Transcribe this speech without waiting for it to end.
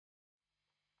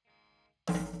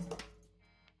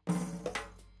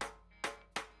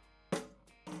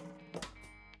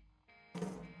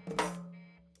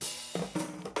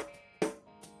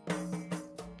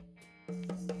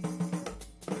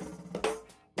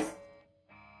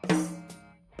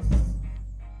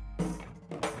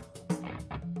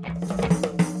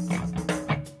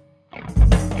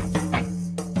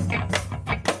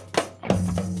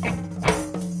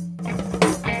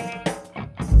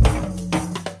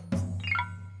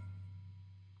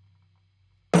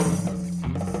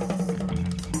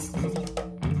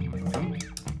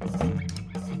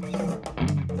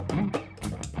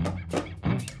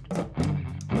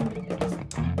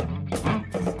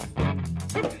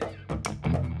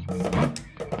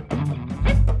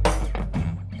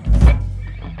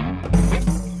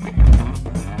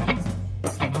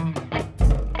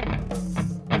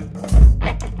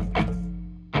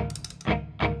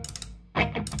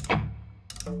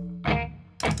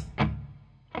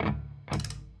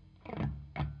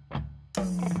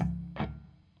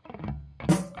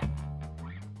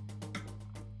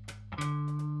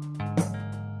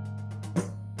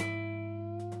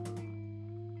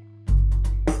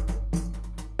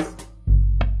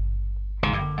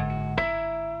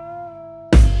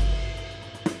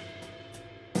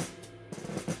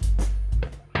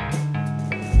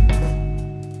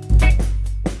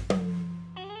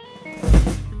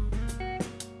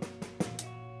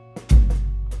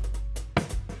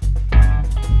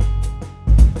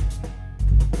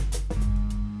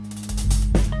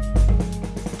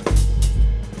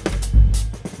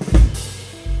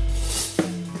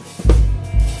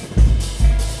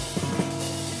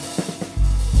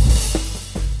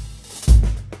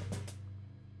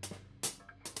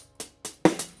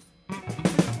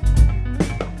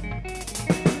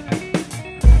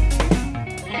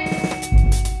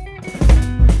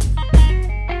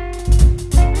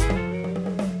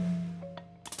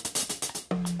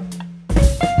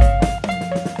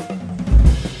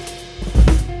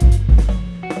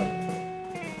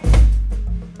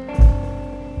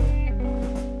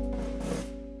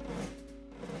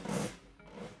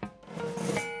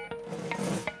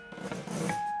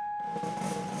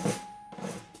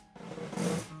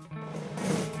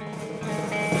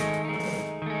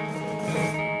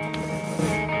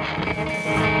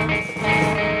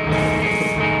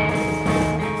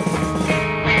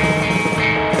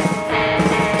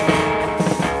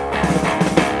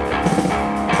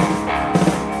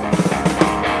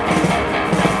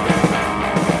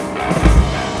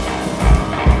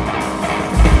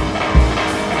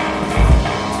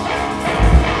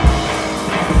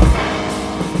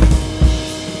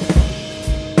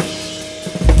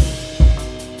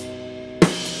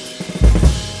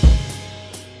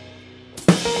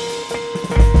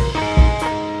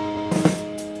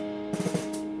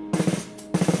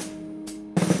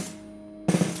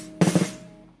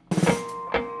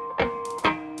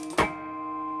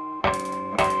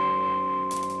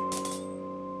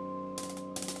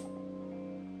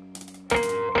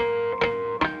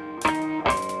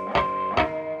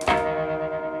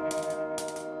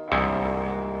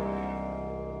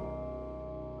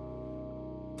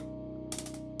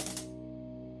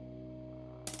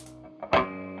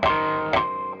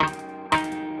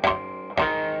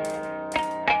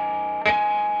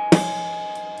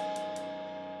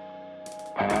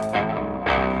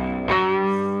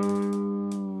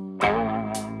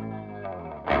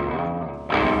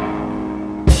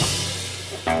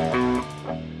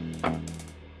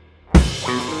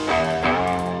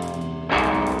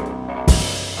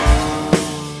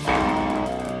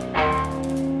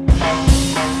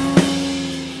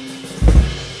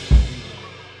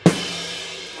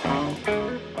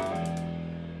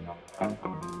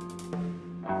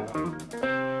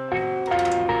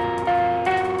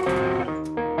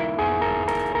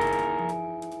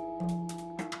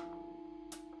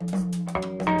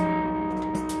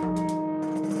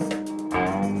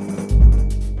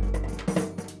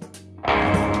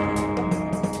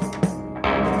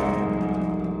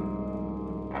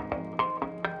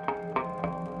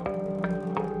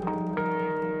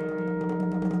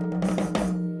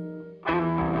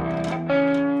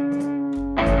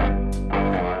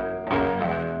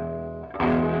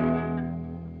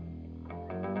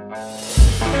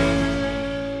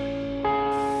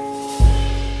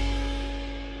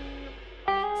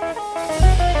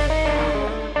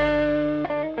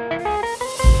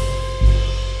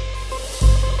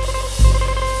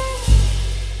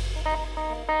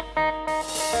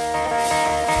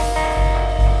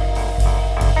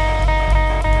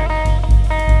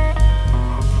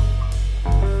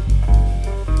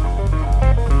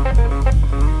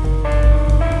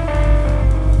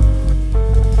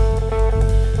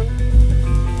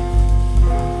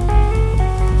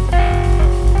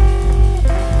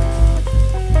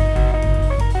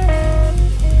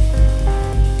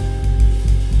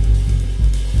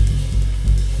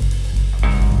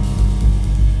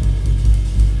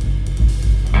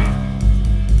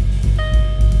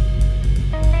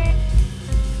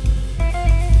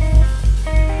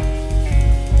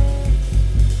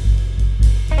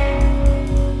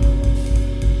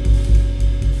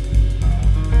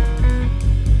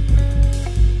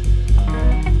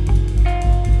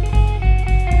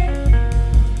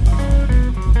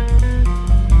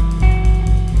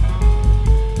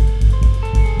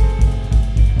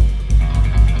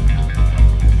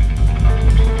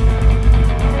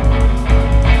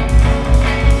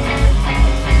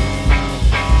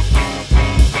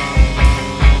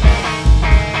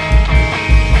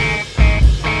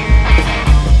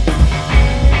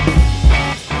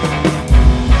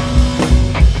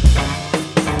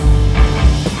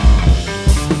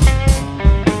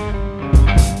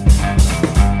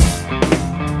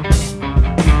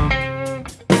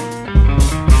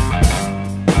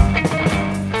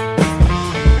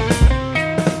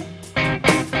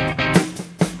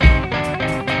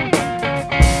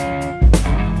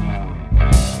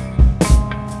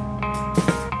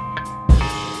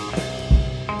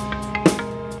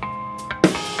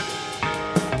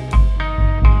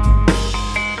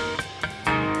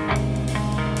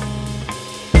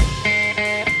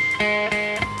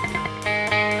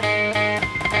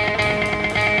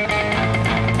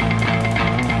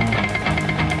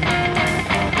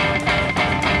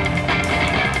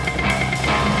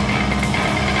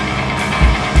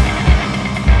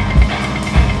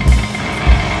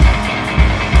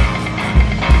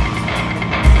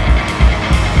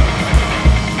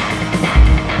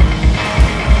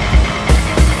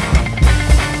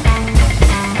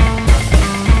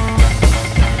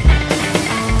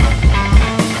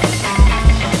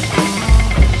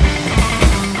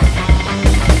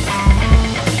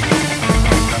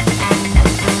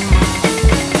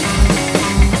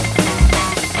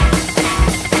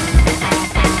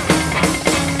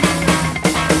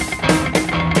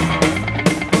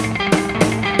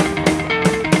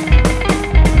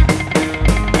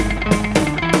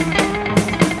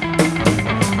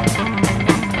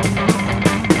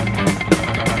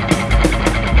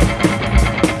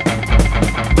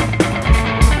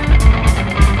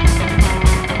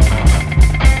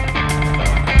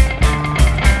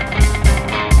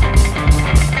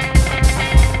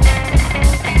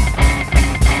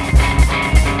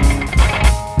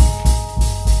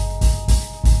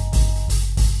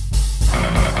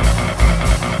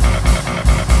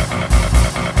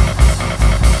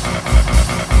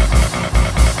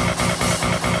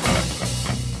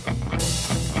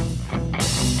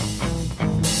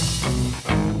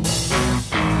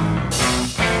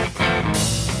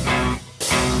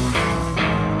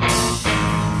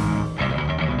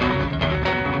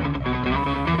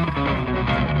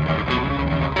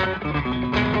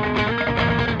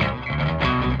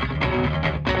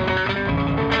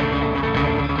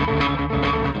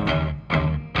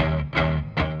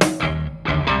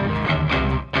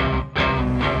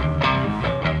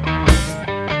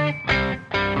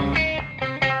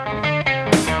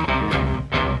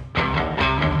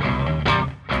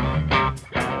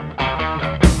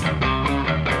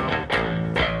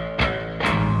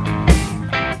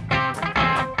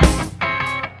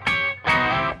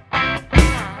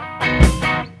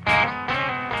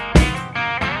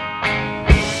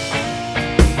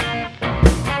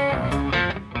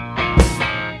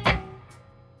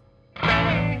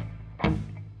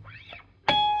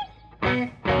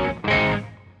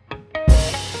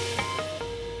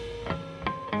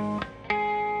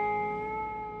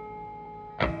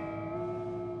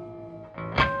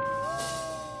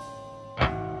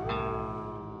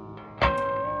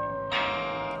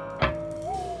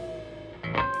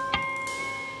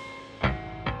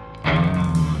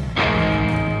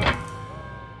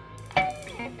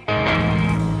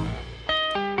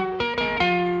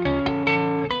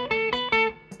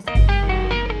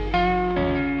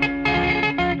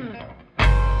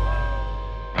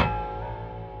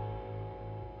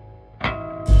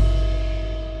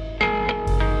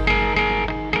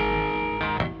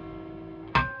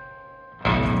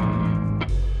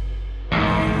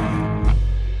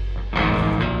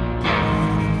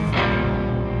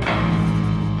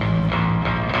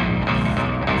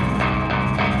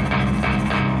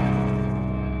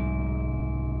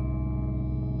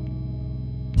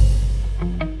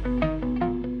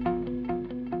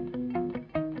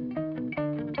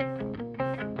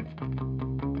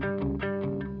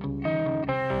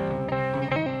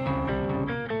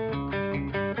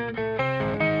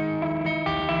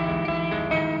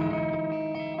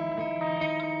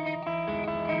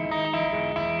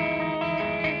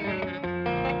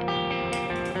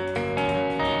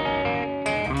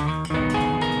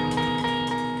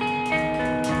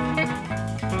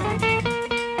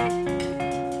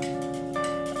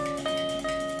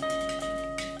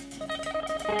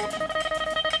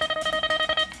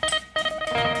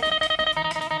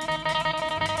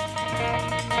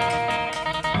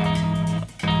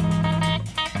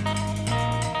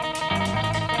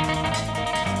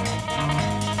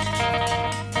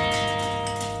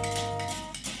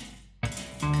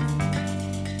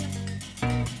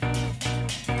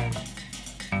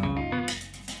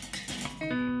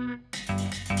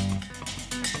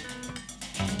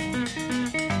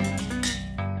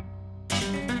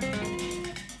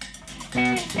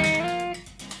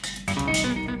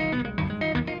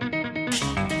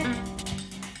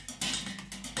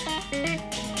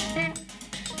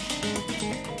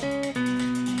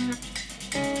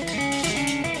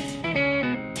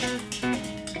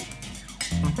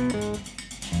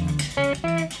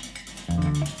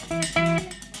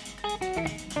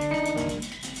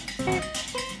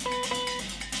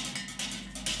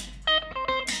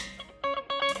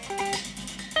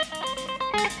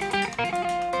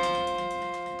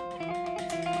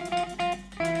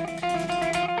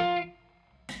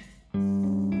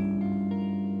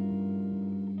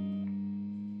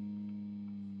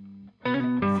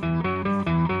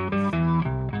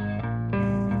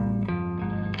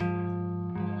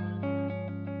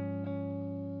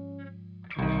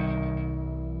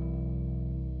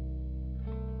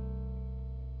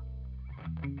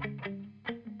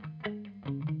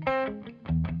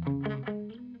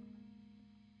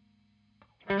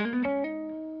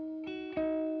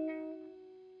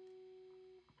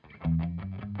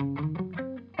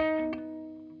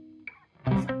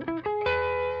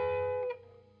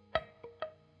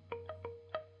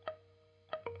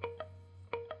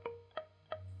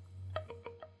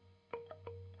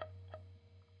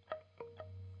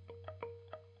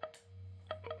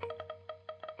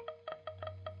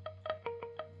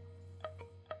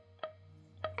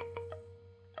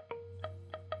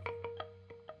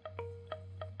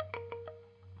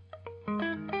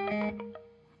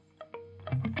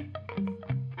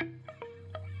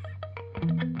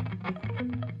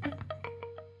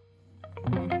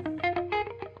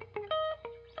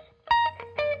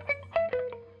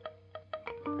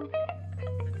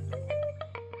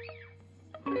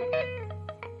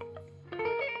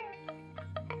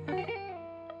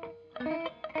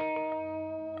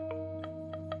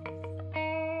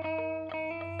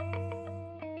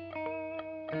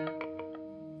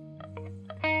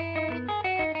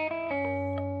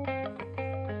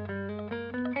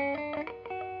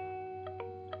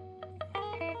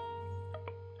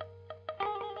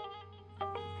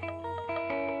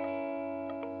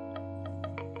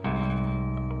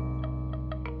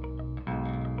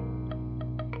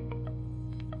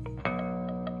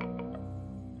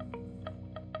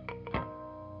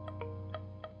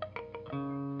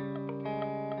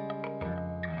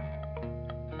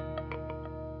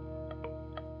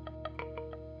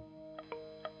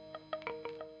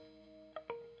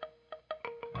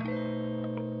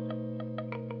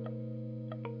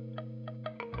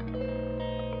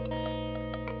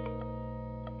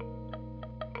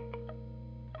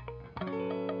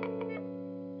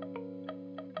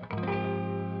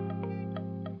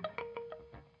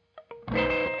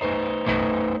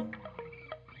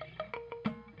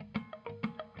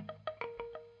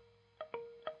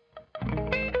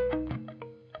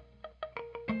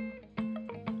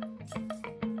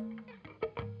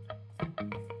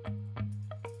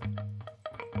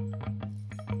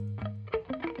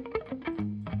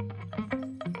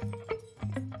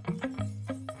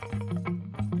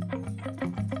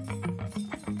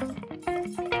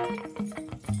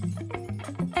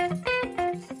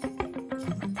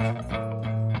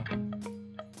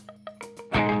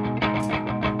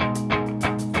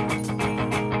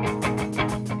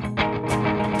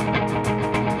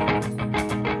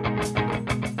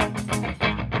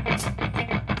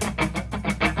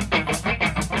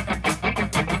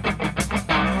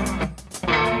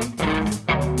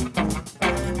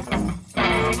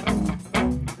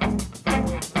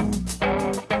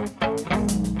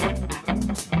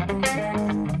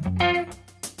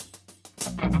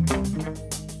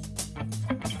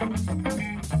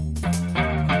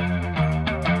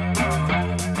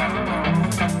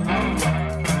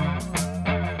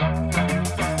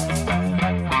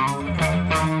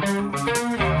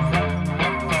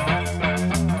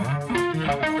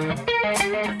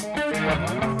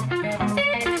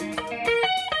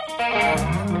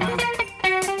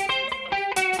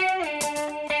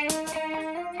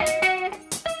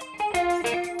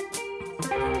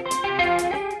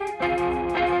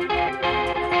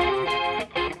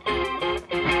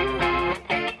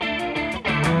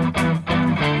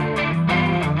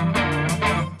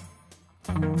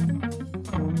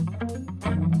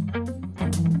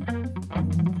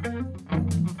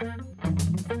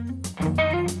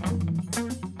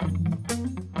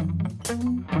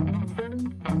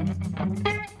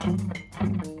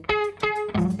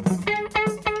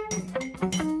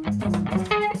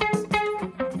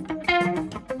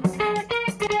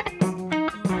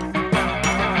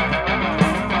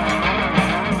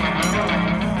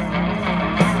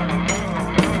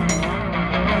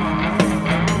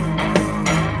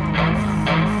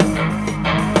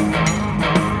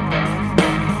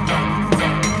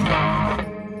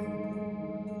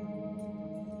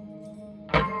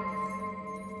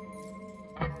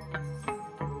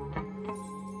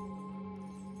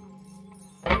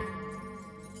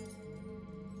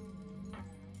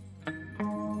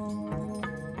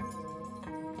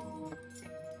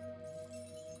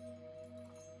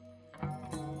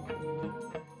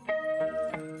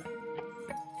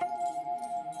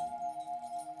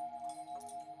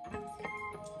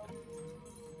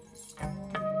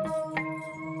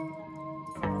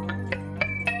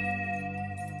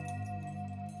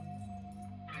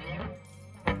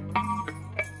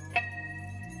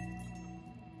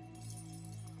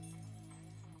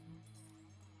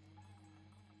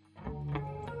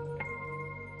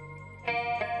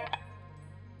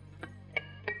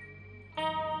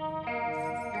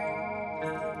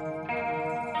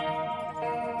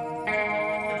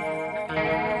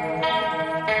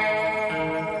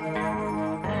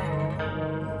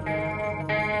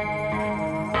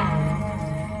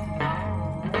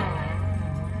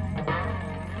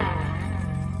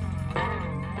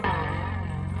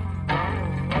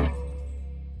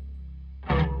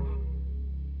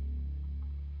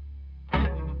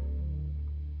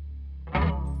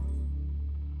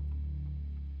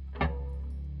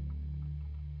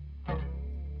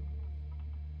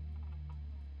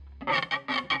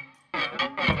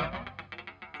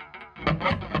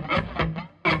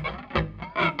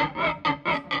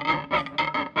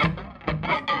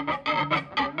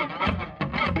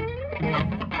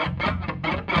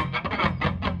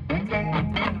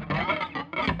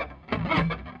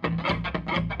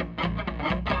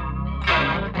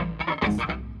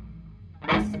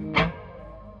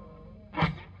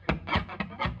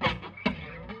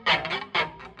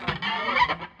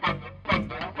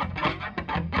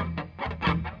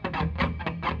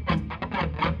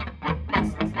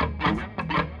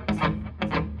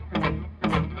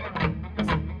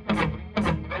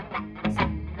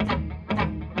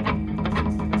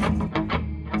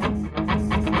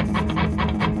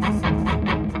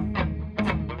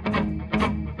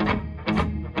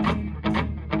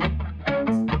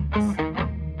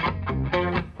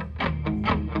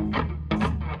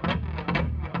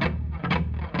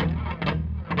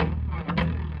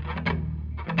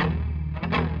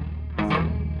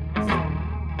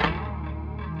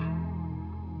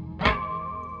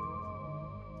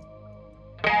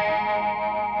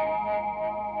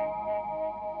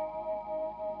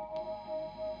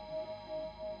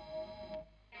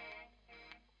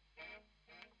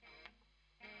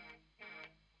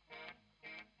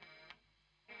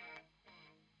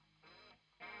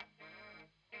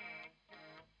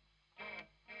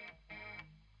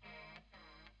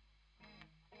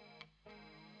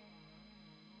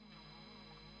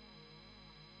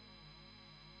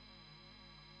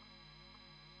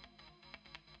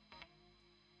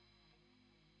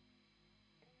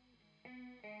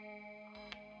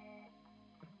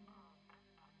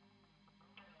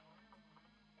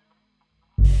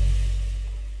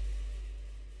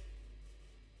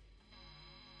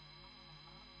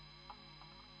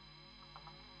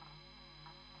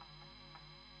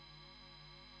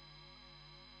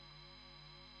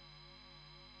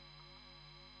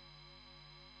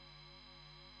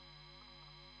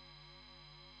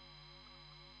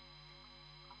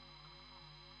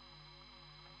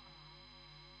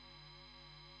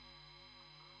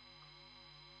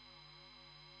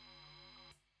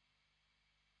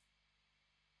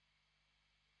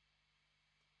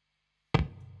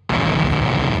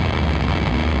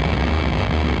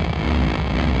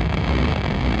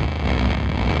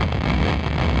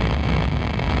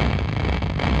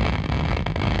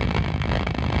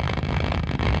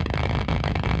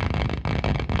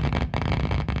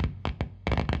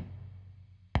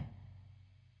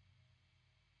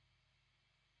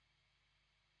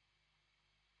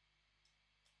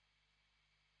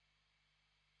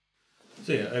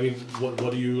So yeah, I mean,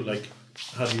 what do you like?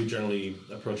 How do you generally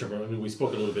approach it? I mean, we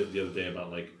spoke a little bit the other day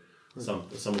about like some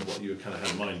of what you kind of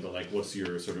had in mind, but like, what's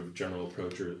your sort of general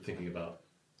approach or thinking about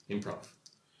improv?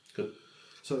 Good.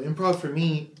 So improv for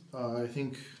me, I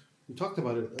think we talked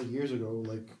about it years ago.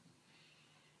 Like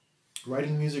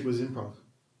writing music was improv,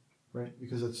 right?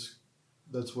 Because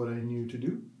that's what I knew to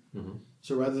do. Mm-hmm.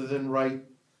 So rather than write,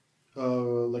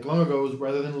 like long ago,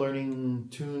 rather than learning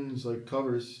tunes like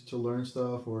covers to learn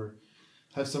stuff or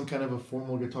have some kind of a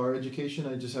formal guitar education,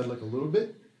 I just had like a little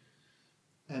bit.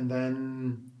 And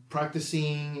then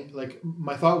practicing, like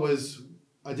my thought was,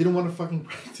 I didn't want to fucking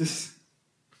practice.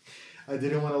 I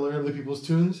didn't want to learn other people's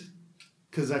tunes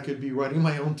because I could be writing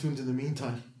my own tunes in the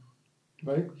meantime,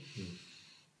 right? Mm.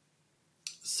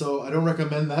 So I don't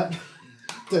recommend that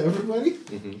to everybody.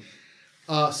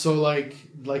 Mm-hmm. So like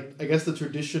I guess the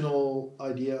traditional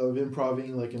idea of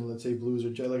improvising, like in let's say blues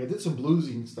or jazz, like I did some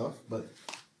bluesy stuff, but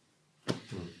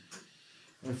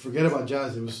and forget about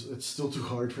jazz. It's still too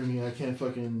hard for me. I can't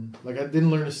fucking like I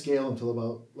didn't learn a scale until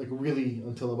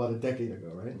about a decade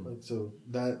ago, right? Mm-hmm. Like so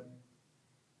that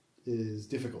is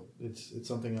difficult. It's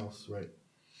something else, right?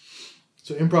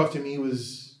 So improv to me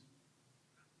was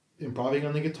improvising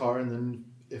on the guitar, and then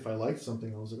if I liked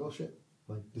something, I was like, oh shit,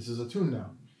 like this is a tune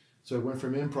now. So it went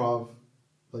from improv,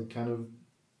 like kind of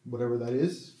whatever that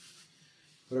is,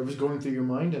 whatever's going through your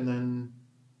mind, and then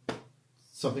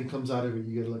something comes out of it.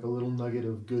 You get like a little nugget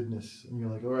of goodness, and you're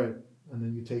like, all right, and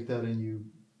then you take that and you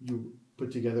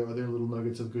put together other little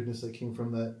nuggets of goodness that came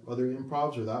from that other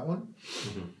improvs or that one.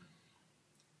 Mm-hmm.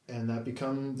 And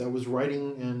that was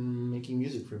writing and making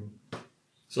music for me.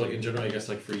 So like in general, I guess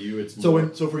like for you, it's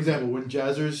more... So for example, when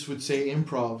jazzers would say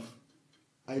improv,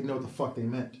 I didn't know what the fuck they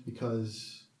meant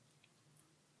because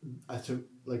I took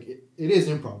like it is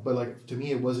improv, but like to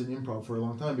me it wasn't improv for a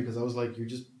long time because I was like, you're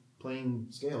just playing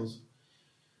scales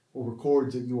over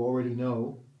chords that you already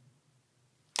know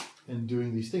and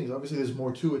doing these things. Obviously, there's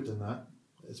more to it than that,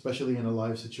 especially in a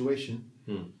live situation.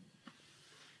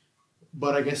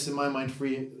 But I guess in my mind,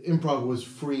 free improv was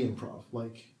free improv.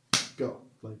 Like, go,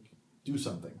 like, do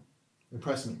something,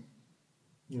 impress me,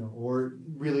 Or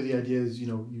really, the idea is,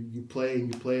 you play and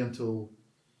you play until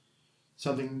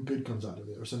something good comes out of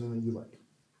it or something that you like.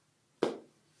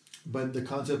 But the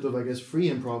concept of, I guess, free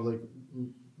improv, like,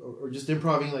 or just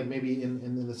improving, like maybe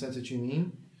in the sense that you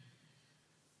mean,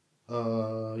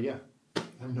 yeah.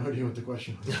 I have no idea what the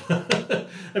question was.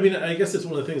 I mean, I guess it's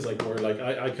one of the things like where like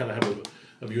I kind of have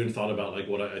a view and thought about like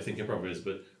what I think improv is,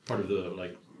 but part of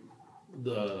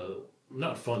the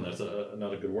not fun, that's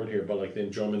not a good word here, but like the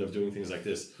enjoyment of doing things like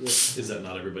this is that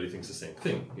not everybody thinks the same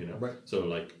thing, Right. So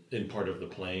like in part of the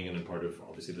playing and in part of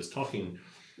obviously this talking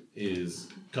is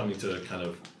coming to kind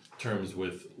of terms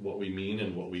with what we mean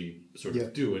and what we sort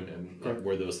of do and like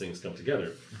where those things come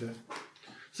together. Okay.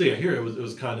 So yeah, here it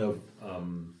was kind of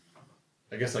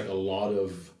I guess like a lot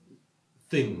of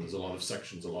things, a lot of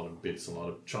sections, a lot of bits, a lot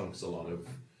of chunks, a lot of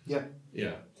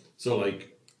yeah. So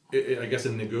like I guess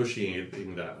in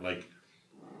negotiating that, like,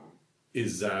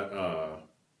 is that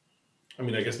I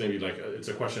mean, I guess maybe like it's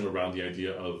a question around the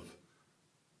idea of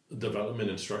development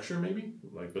and structure, maybe,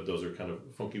 like, but those are kind of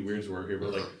funky weirds word here,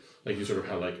 but like you sort of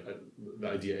had like the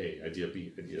idea A, idea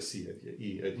B, idea C, idea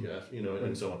E, idea F,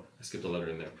 and so on. I skipped a letter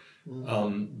in there.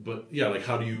 But yeah, like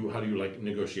how do you like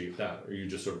negotiate that? Are you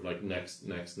just sort of like next?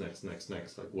 Like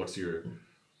what's your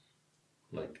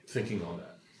like thinking on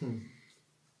that?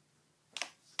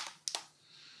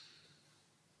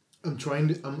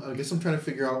 I guess I'm trying to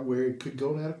figure out where it could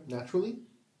go naturally.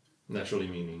 Naturally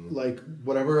meaning? Like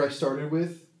whatever I started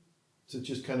with, to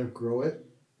just kind of grow it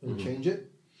and change it.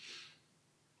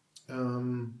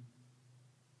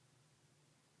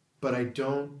 But I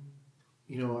don't,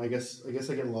 I guess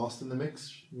I get lost in the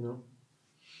mix,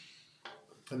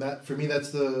 And that, for me, I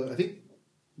think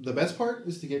the best part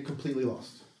is to get completely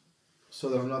lost so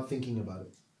that I'm not thinking about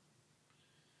it.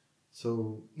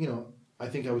 So, I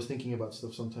think I was thinking about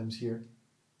stuff sometimes here.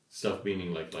 Stuff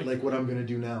meaning like what I'm going to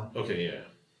do now. Okay, yeah.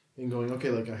 And going, okay,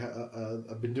 like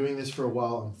I've been doing this for a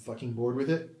while. I'm fucking bored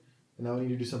with it. And now I need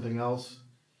to do something else.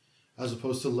 As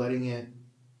opposed to letting it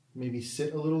maybe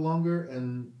sit a little longer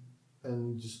and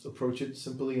just approach it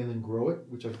simply and then grow it,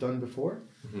 which I've done before.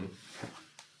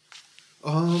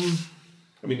 I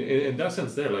mean, in that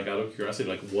sense there, like out of curiosity,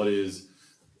 like what is...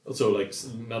 So, like,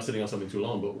 not sitting on something too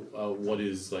long, but what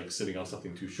is, like, sitting on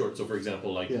something too short? So, for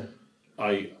example, like,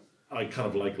 I kind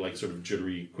of like sort of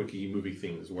jittery, quickie movie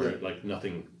things where, like,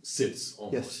 nothing sits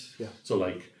almost. Yes, yeah. So,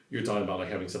 like, you're talking about, like,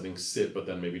 having something sit, but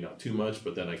then maybe not too much,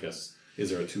 but then I guess, is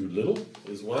there a too little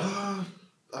as well?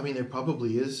 I mean, there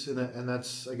probably is, and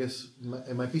that's, I guess,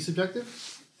 it might be subjective.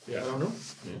 Yeah. I don't know.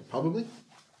 Yeah. Probably.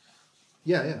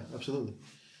 Yeah, absolutely.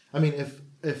 I mean,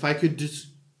 if I could just,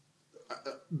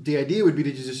 the idea would be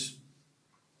to just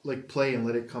like play and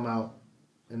let it come out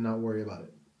and not worry about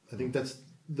it. I think that's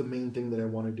the main thing that I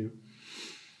want to do.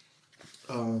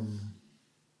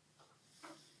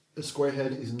 A square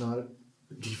head is not an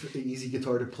easy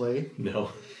guitar to play.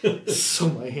 No. So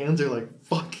my hands are like,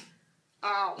 fuck.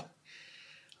 Ow.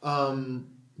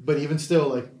 But even still,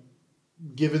 like,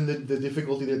 given the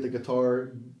difficulty that the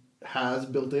guitar has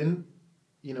built in,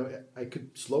 you know, I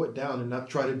could slow it down and not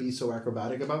try to be so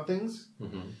acrobatic about things,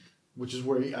 which is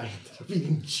where I ended up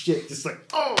eating shit, just like,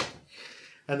 oh!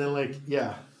 And then, like,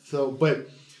 yeah. So, but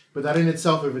that in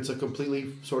itself, if it's a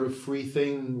completely sort of free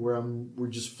thing where we're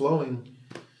just flowing,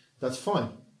 that's fine.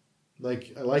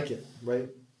 Like, I like it, right?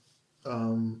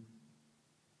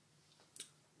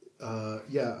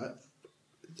 Yeah,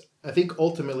 I think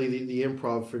ultimately the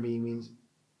improv for me means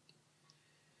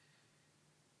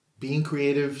being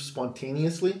creative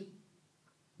spontaneously,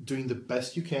 doing the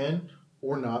best you can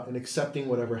or not, and accepting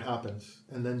whatever happens,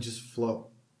 and then just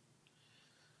flow.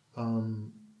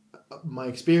 My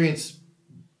experience,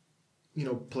 you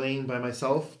know, playing by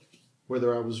myself,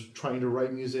 whether I was trying to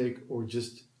write music or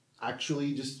just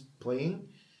actually just playing,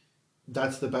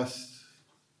 that's the best.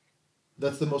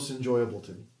 That's the most enjoyable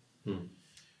to me.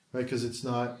 Right? Because it's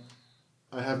not,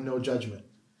 I have no judgment.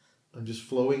 I'm just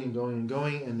flowing and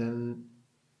going and then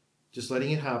just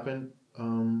letting it happen.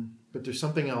 But there's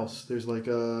something else. There's like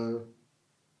a,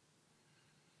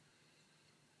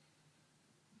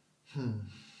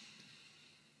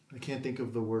 I can't think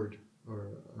of the word, or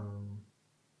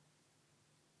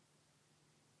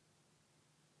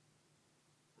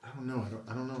I don't know.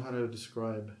 I don't know how to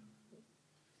describe.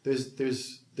 There's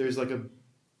like a,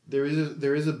 there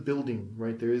is a building,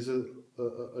 right? There is a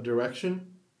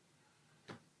direction,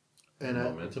 and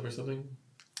momentum or something.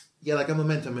 Yeah, like a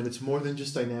momentum, and it's more than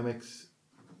just dynamics,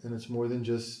 and it's more than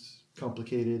just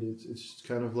complicated. It's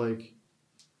kind of like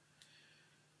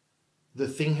the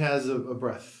thing has a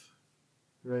breath,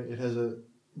 right? It has a,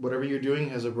 whatever you're doing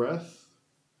has a breath,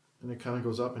 and it kind of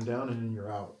goes up and down, and then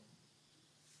you're out.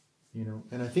 You know,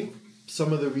 and I think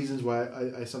some of the reasons why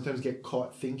I sometimes get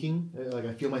caught thinking, like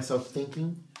I feel myself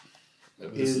thinking.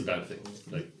 This is a bad thing,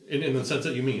 like in the sense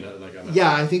that you mean, like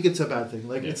yeah, I think it's a bad thing.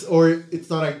 Like it's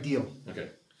not ideal. Okay.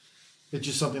 It's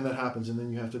just something that happens, and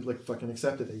then you have to like fucking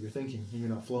accept it that you're thinking and you're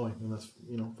not flowing, and that's,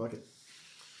 you know, fuck it.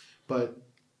 But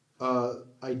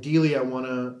ideally, I want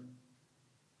to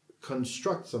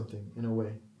construct something in a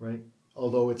way, right?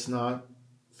 Although it's not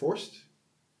forced,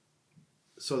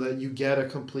 so that you get a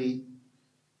complete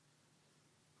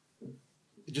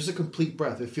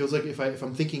breath. It feels like if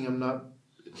I'm thinking, I'm not,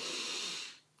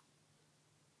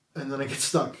 and then I get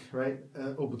stuck, right?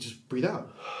 But just breathe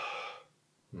out.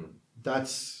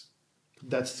 That's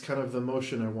kind of the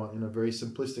motion I want in a very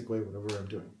simplistic way whenever I'm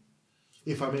doing.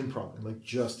 If I'm improv, like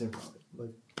just improv,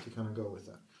 like to kind of go with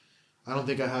that. I don't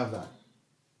think I have that.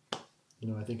 You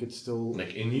know, I think it's still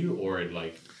like in you, or in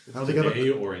like I don't think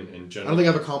or in general. I don't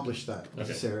think I've accomplished that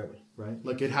necessarily, right?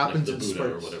 Like it happens like the in Buddha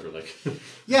spurts or whatever. Like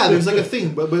yeah, there's like a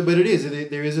thing, but it is.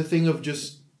 There is a thing of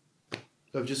just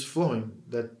flowing.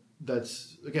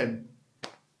 That's again,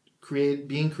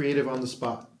 being creative on the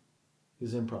spot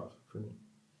is improv for me.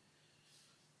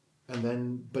 And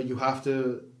then, but you have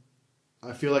to,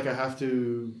 I feel like I have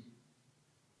to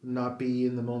not be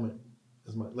in the moment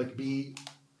as much, like be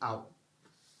out.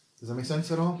 Does that make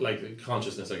sense at all? Like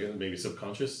consciousness, like maybe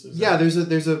subconscious? Yeah, there's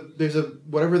a,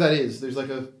 whatever that is, there's like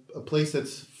a place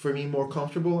that's for me more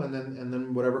comfortable, and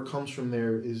then whatever comes from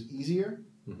there is easier,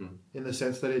 in the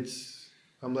sense that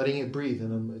I'm letting it breathe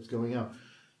and it's going out.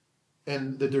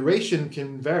 And the duration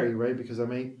can vary, right? Because I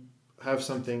may have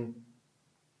something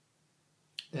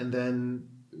and then,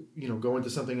 you know, go into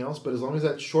something else. But as long as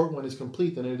that short one is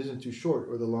complete, then it isn't too short,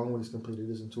 or the long one is complete, it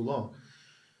isn't too long.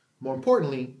 More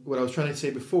importantly, what I was trying to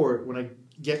say before, when I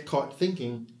get caught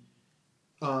thinking,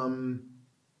 you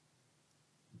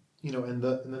know, and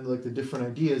then like the different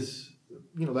ideas,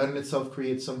 you know, that in itself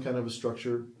creates some kind of a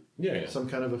structure, some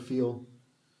kind of a feel.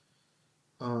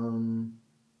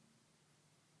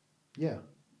 Yeah,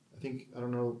 I think I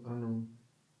don't know. Do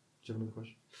you have another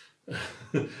question?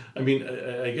 I mean,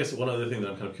 I guess one other thing that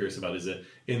I'm kind of curious about is that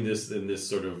in this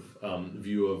sort of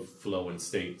view of flow and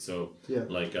state. So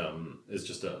like it's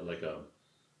just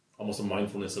almost a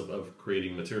mindfulness of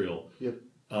creating material. Yep.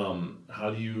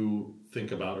 How do you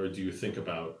think about, or do you think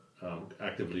about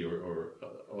actively or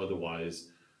otherwise,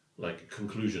 like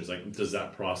conclusions? Like, does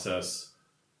that process?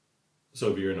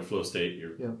 So if you're in a flow state,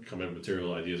 you're coming,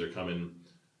 material ideas are coming.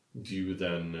 Do you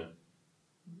then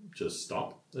just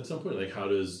stop at some point? Like, how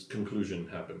does conclusion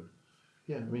happen?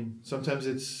 Yeah, I mean,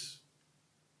 sometimes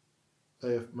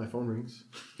my phone rings.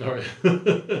 All right.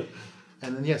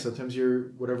 And then, sometimes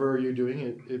whatever you're doing,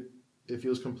 it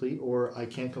feels complete, or I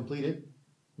can't complete it.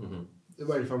 Mm-hmm.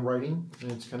 Right, if I'm writing,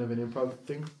 and it's kind of an improv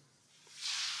thing.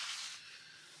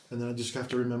 And then I just have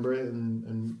to remember it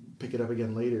and pick it up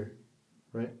again later,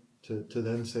 right? To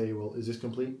then say, well, is this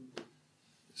complete?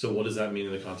 So what does that mean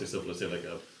in the context of, let's say, like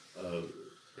a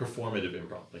performative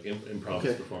improv, like improv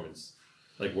performance,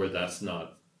 like where that's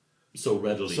not so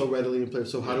readily in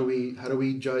place. So how do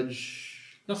we judge?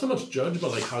 Not so much judge,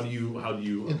 but like how do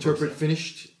you interpret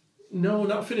finished? No,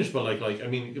 not finished, but like I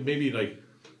mean maybe like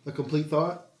a complete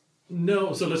thought.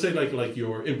 No, so let's say like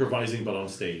you're improvising but on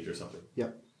stage or something. Yeah.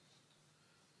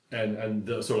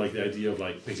 And so like the idea of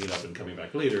like picking it up and coming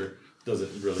back later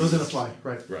doesn't apply,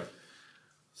 right? Right.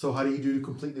 So how do you do to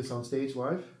complete this on stage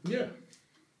live? Yeah.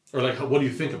 Or like, what do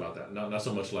you think about that? Not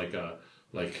so much like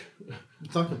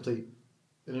It's not complete.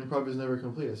 An improv is never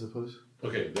complete, I suppose.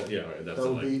 Okay. Right,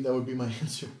 that would be my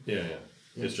answer. Yeah.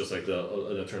 It's just like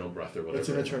an eternal breath or whatever. It's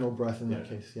an eternal breath in that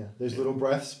case. Yeah. There's little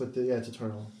breaths, but it's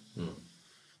eternal.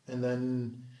 And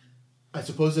then I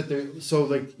suppose that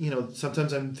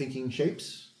sometimes I'm thinking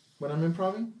shapes when I'm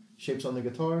improvising. Shapes on the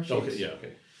guitar. Shapes. Okay. Yeah.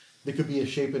 Okay. There could be a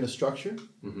shape and a structure,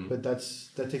 but that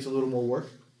takes a little more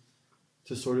work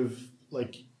to sort of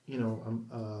like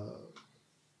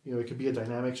it could be a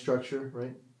dynamic structure,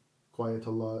 right? Quiet to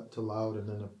loud, and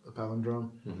then a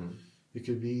palindrome. It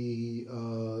could be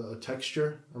a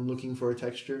texture. I'm looking for a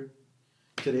texture.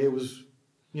 Today it was,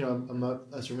 I'm not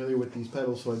as familiar with these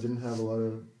pedals, so I didn't have a lot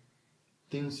of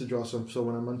things to draw. So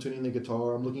when I'm untuning the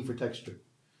guitar, I'm looking for texture.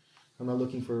 I'm not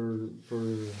looking for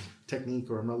technique,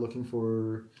 or I'm not looking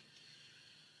for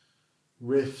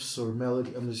riffs or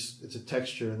melody. It's a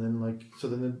texture, and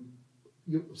then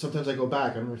sometimes I go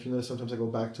back. I don't know if you notice. Sometimes I go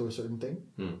back to a certain thing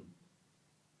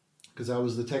because that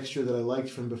was the texture that I liked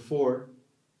from before.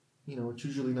 It's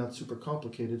usually not super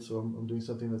complicated, so I'm doing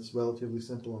something that's relatively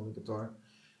simple on the guitar.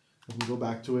 I can go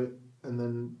back to it and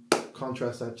then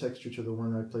contrast that texture to the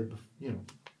one I played,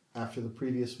 after the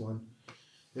previous one,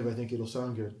 if I think it'll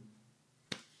sound good.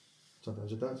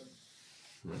 Sometimes it does.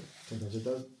 Right. Sometimes it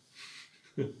does.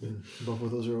 And both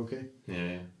of those are okay.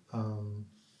 Yeah.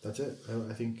 That's it.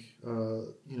 I think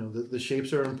the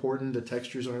shapes are important. The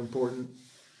textures are important.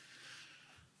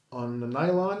 On the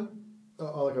nylon,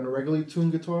 like on a regularly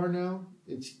tuned guitar now,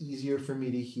 it's easier for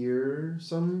me to hear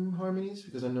some harmonies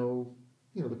because I know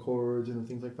the chords and the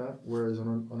things like that. Whereas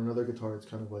on another guitar, it's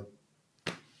kind of like.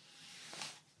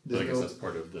 I guess that's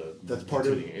part of the. That's part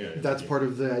of part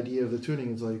of the idea of the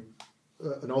tuning. It's like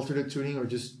an alternate tuning, or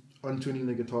just untuning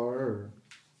the guitar, or.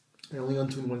 I only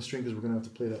untune one string because we're gonna have to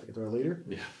play that guitar later.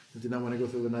 Yeah, I did not want to go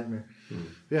through the nightmare.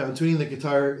 Yeah, untuning the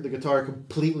guitar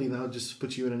completely now just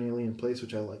puts you in an alien place,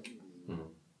 which I like.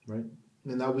 Right,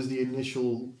 and that was the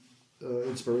initial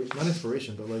not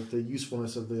inspiration, but like the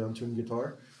usefulness of the untuned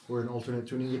guitar or an alternate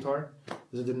tuning guitar,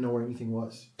 because I didn't know where anything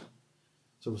was,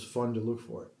 so it was fun to look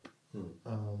for it.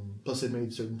 Plus, it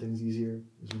made certain things easier,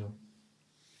 as you know.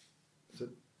 That's it,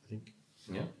 I think.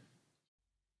 Yeah.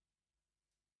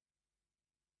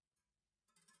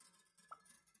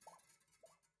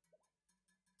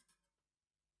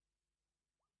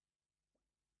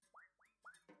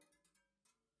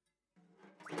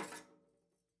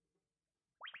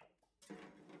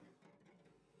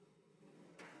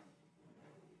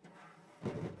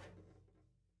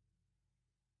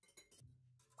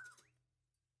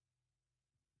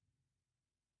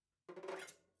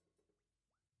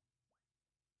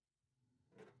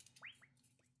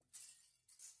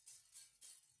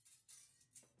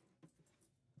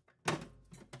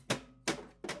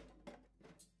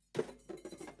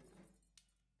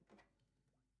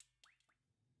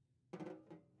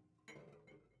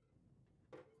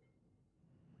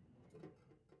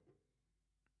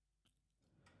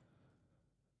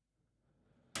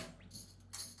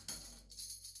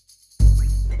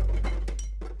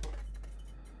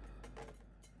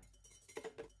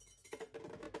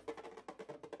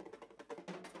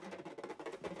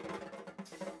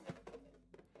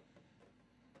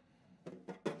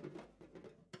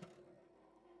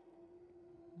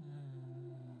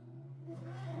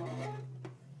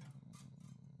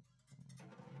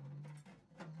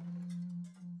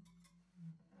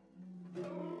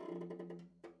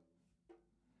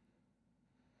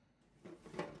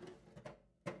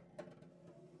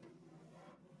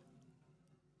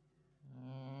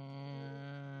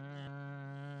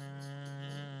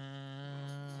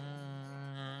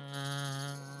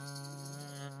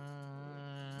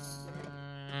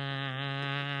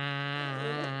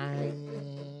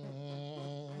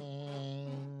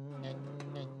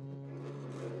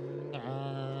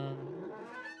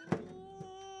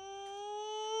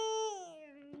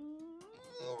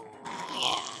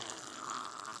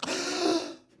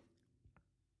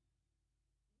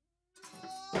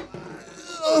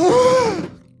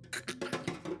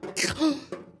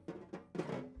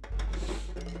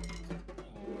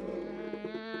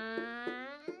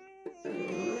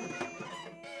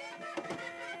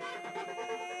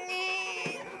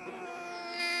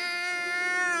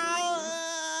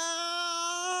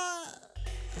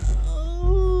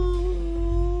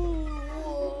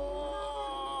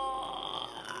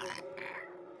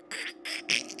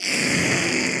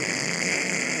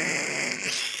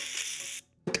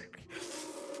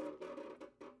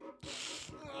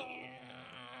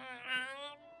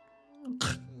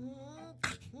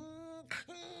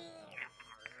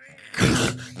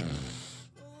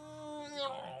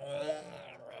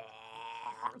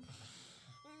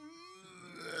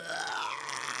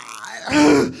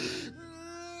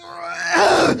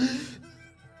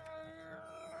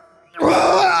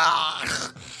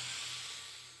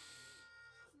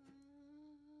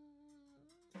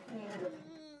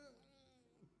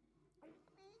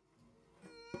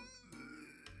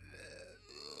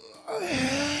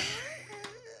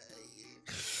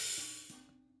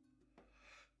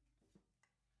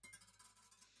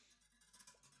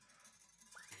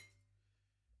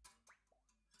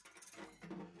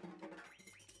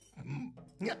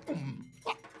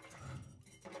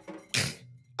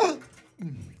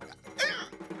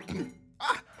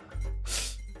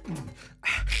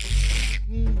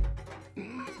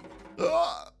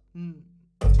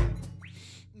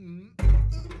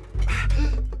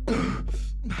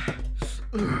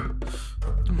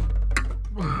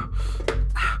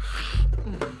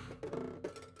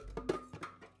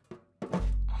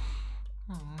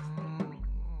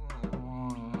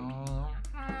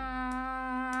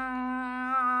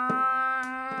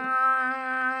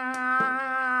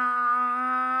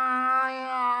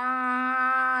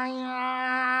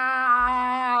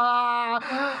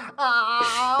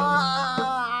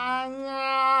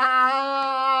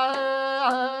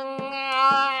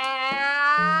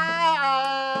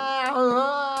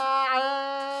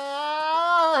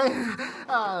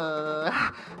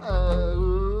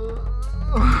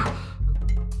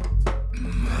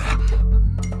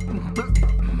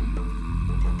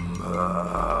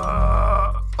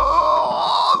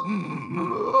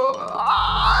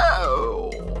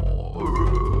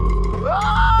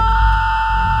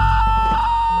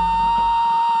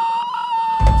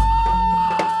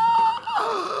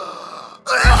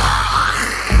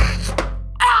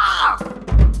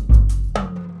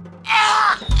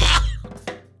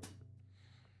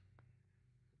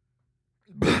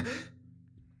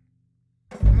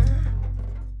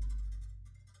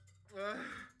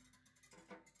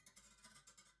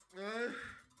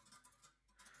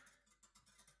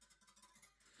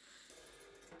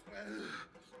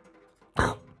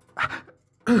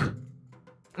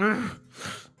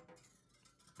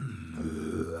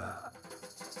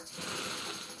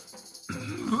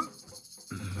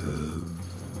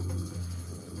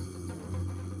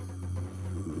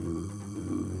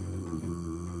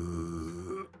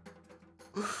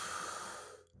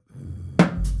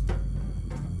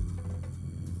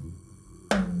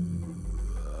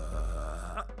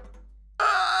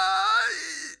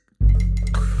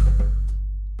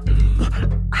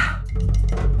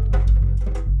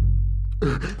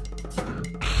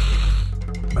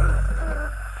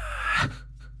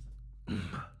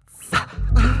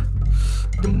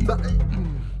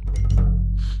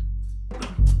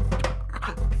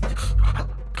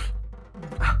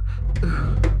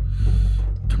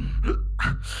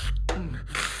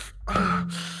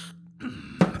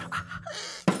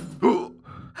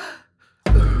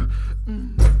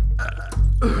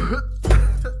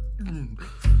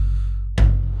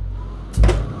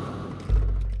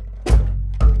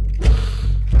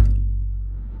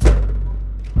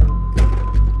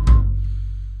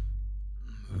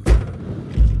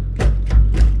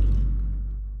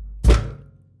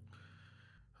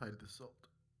 Hide the salt.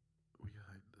 We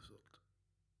hide the salt.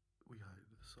 We hide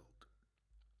the salt.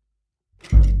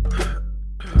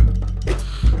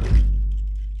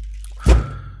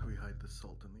 We hide the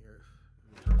salt in the earth.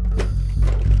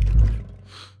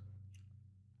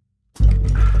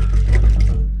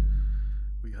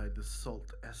 We hide the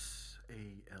salt.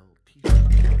 S-A-L-T.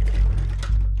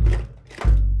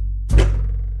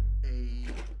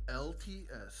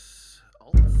 A-L-T-S.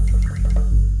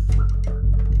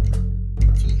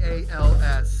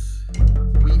 T-A-L-S.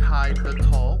 We hide the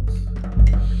talls.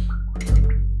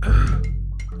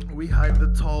 We hide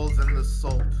the talls and the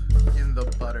salt in the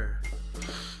butter.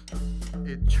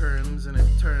 It churns and it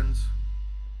turns.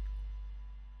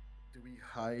 Do we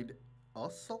hide a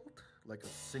salt? Like a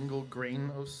single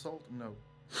grain of salt? No.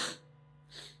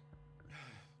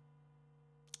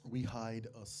 We hide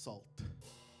a salt.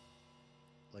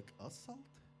 Like a salt?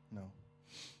 No.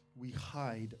 We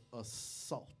hide a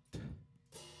salt.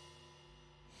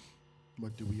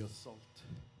 What do we assault?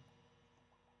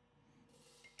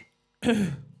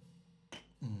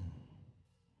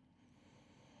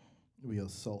 We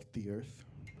assault the earth.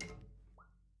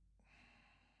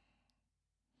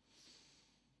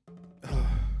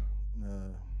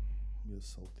 We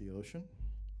assault the ocean.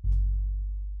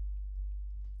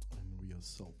 And we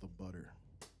assault the butter.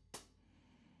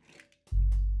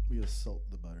 We assault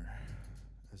the butter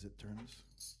as it turns.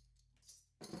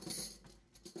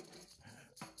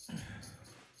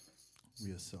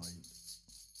 We aside.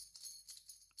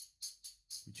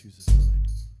 We choose a side.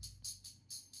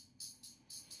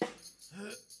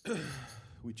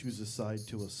 We choose a side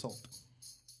to assault.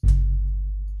 A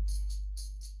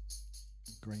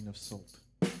grain of salt.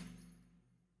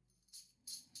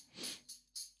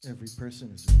 Every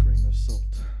person is a grain of salt.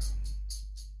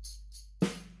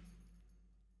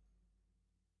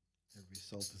 Every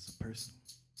salt is a person.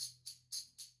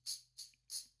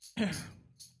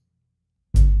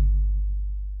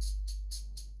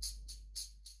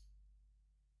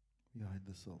 We hide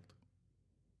the salt.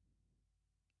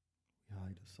 We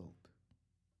hide the salt.